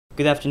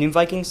Good afternoon,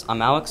 Vikings. I'm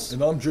Alex.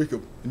 And I'm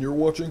Jacob, and you're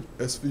watching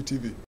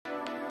SVTV.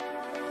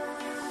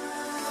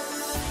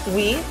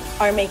 We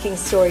are making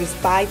stories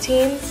by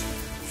teens,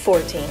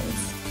 for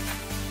teens.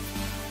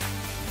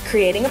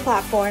 Creating a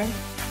platform,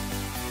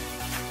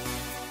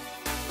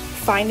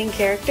 finding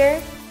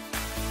character,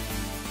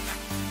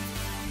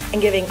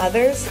 and giving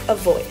others a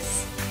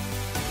voice.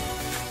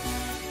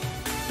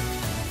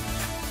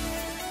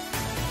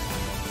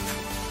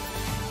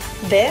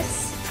 This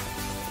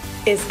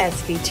is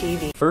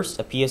SVTV. First,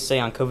 a PSA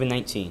on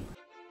COVID-19.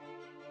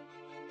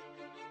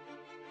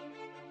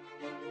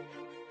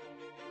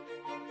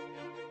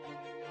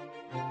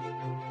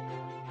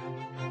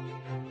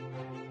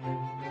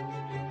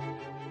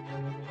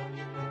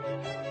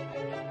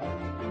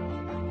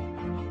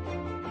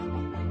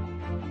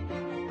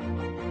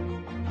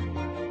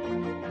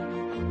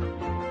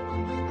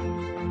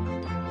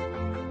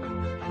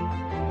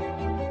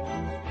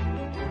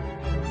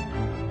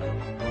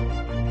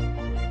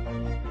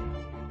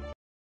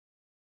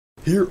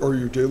 Here are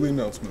your daily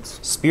announcements.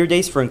 Spear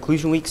Days for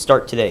Inclusion Week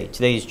start today.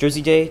 Today is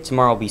Jersey Day,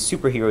 tomorrow will be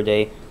Superhero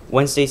Day,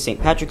 Wednesday St.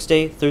 Patrick's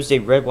Day, Thursday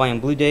Red, White,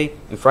 and Blue Day,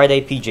 and Friday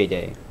PJ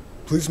Day.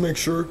 Please make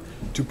sure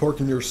to park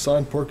in your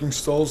assigned parking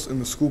stalls in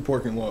the school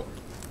parking lot.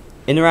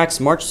 Interact's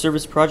March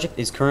Service Project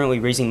is currently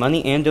raising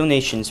money and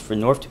donations for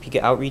North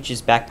Topeka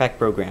Outreach's backpack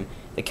program.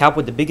 The cap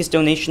with the biggest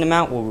donation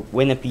amount will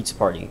win a pizza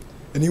party.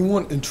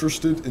 Anyone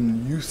interested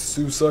in Youth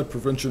Suicide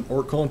Prevention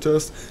Art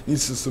Contest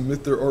needs to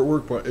submit their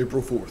artwork by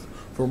April 4th.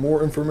 For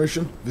more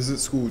information, visit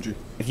Schoology.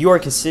 If you are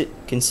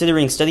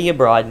considering study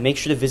abroad, make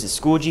sure to visit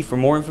Schoology for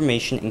more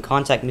information and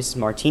contact Mrs.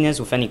 Martinez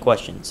with any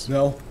questions.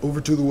 Now, over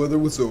to the weather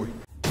with Zoey.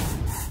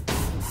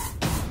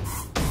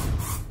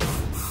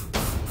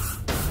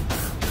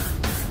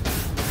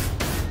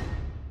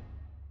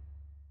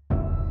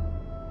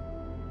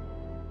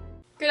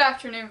 Good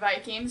afternoon,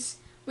 Vikings.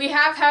 We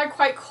have had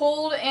quite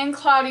cold and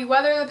cloudy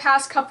weather the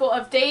past couple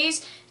of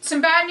days.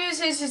 Some bad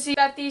news is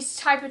that these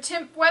type of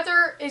temp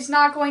weather is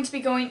not going to be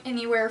going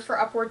anywhere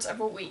for upwards of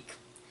a week.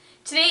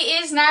 Today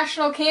is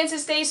National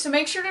Kansas Day, so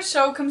make sure to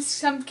show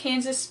some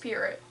Kansas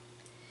spirit.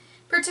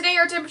 For today,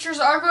 our temperatures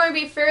are going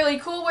to be fairly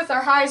cool, with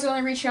our highs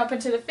only reaching up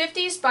into the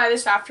 50s by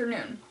this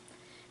afternoon.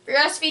 For your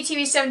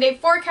SVTV 7-day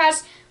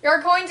forecast, we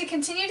are going to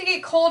continue to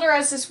get colder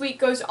as this week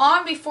goes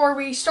on before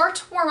we start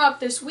to warm up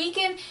this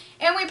weekend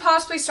and we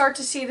possibly start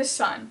to see the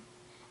sun.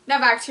 Now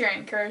back to your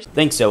anchors.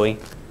 Thanks, Zoe.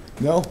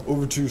 Now,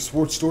 over to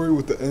Sports Story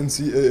with the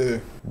NCAA.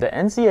 The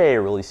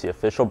NCAA released the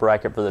official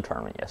bracket for the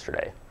tournament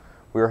yesterday.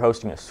 We are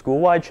hosting a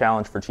school-wide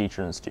challenge for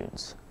teachers and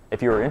students.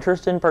 If you are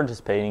interested in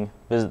participating,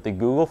 visit the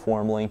Google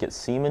form link at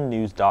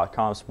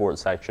seamannews.com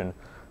sports section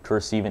to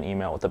receive an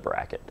email with the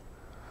bracket.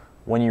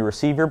 When you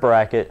receive your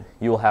bracket,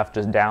 you will have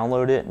to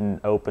download it and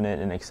open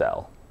it in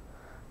Excel.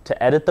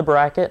 To edit the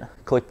bracket,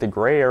 click the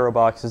gray arrow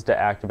boxes to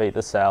activate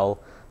the cell,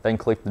 then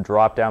click the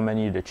drop-down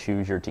menu to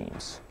choose your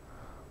teams.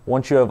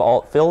 Once you have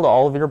filled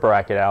all of your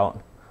bracket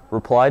out,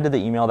 reply to the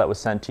email that was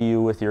sent to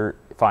you with your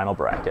final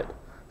bracket.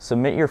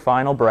 Submit your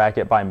final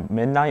bracket by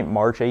midnight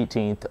March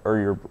 18th or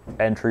your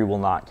entry will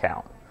not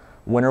count.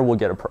 Winner will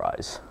get a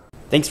prize.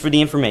 Thanks for the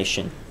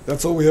information.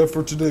 That's all we have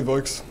for today,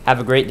 Vikes.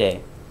 Have a great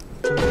day.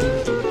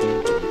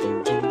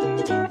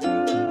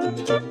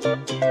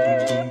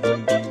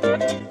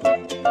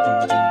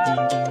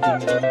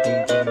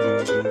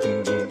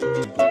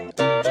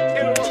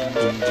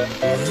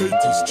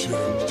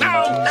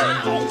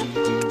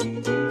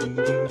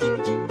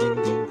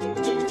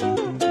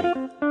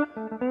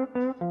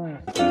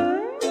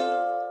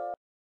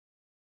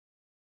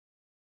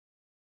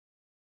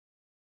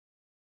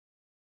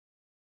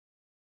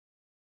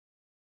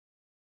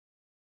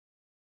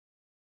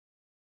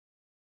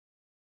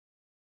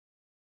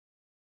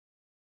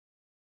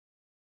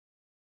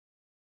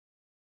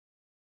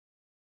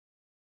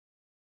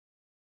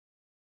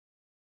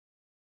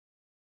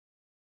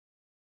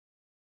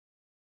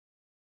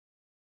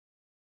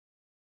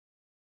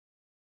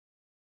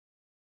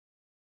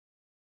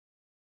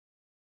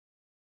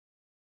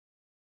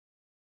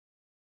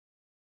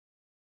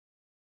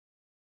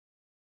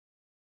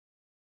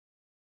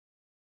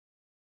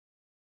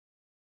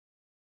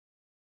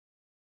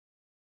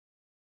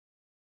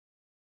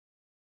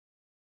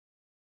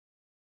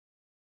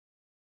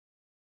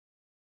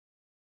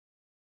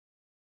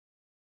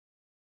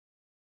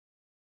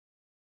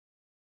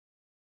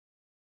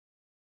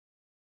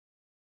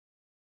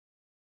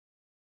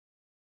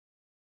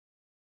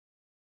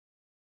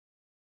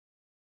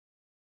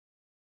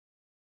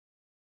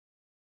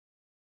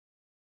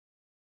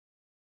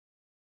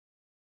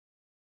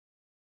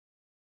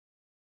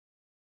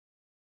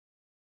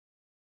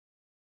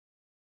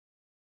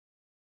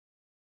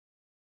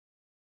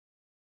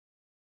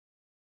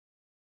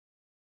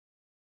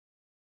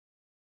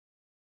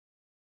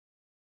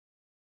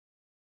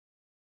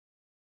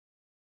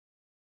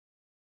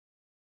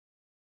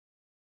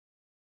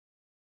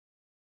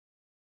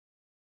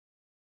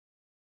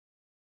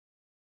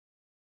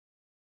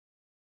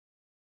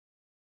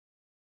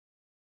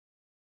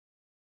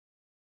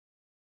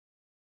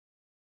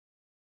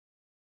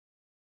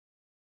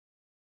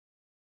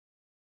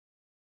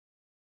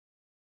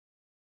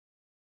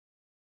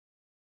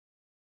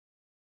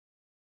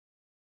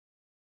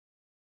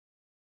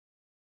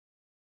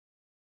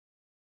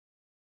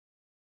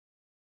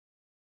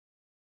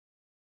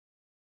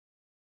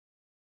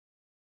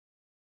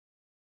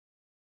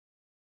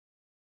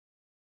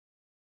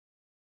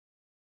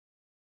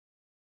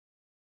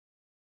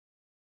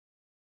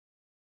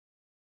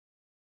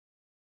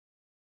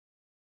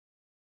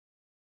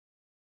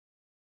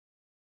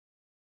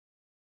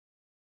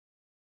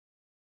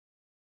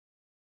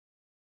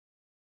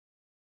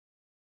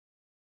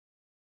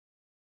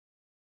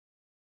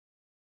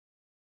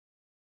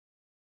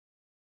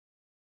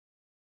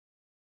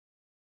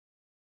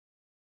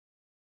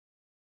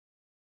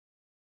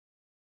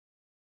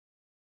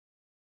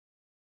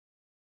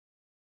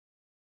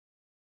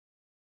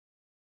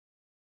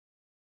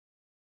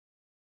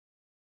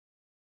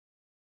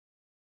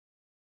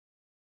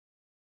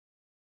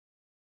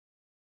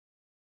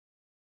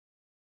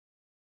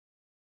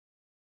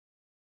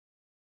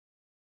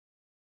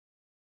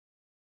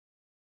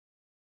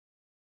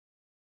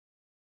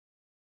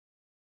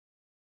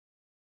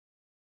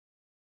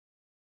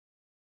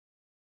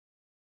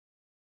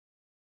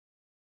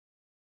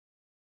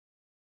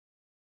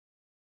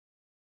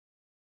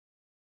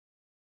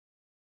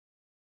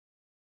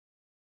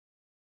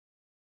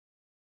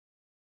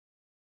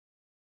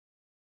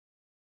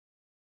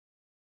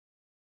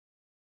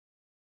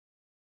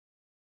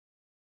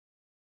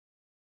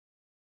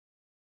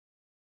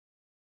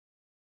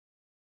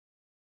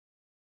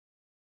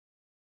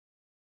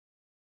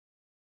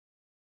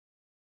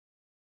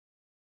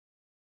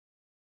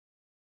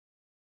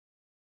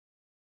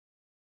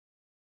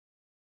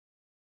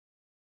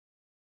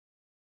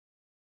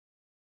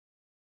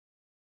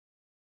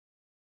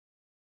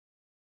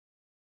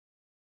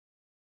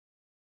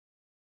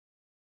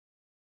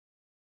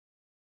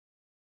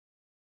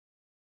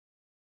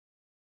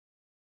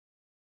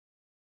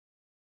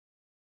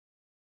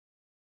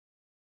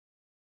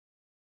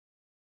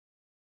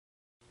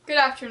 Good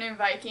afternoon,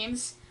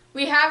 Vikings.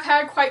 We have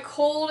had quite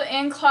cold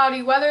and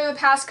cloudy weather the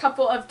past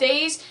couple of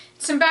days.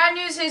 Some bad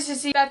news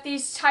is that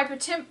these type of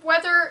temp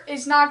weather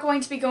is not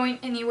going to be going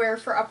anywhere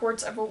for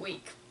upwards of a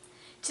week.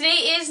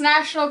 Today is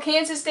National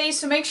Kansas Day,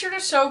 so make sure to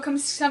show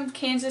some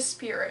Kansas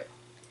spirit.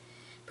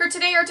 For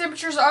today, our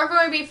temperatures are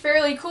going to be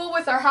fairly cool,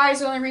 with our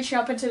highs only reaching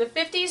up into the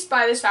 50s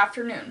by this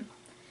afternoon.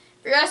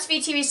 For your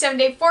SVTV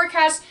 7-day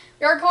forecast,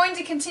 we are going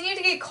to continue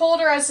to get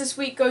colder as this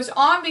week goes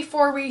on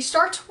before we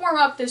start to warm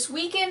up this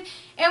weekend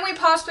and we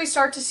possibly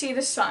start to see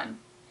the sun.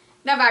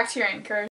 Now back to your anchor.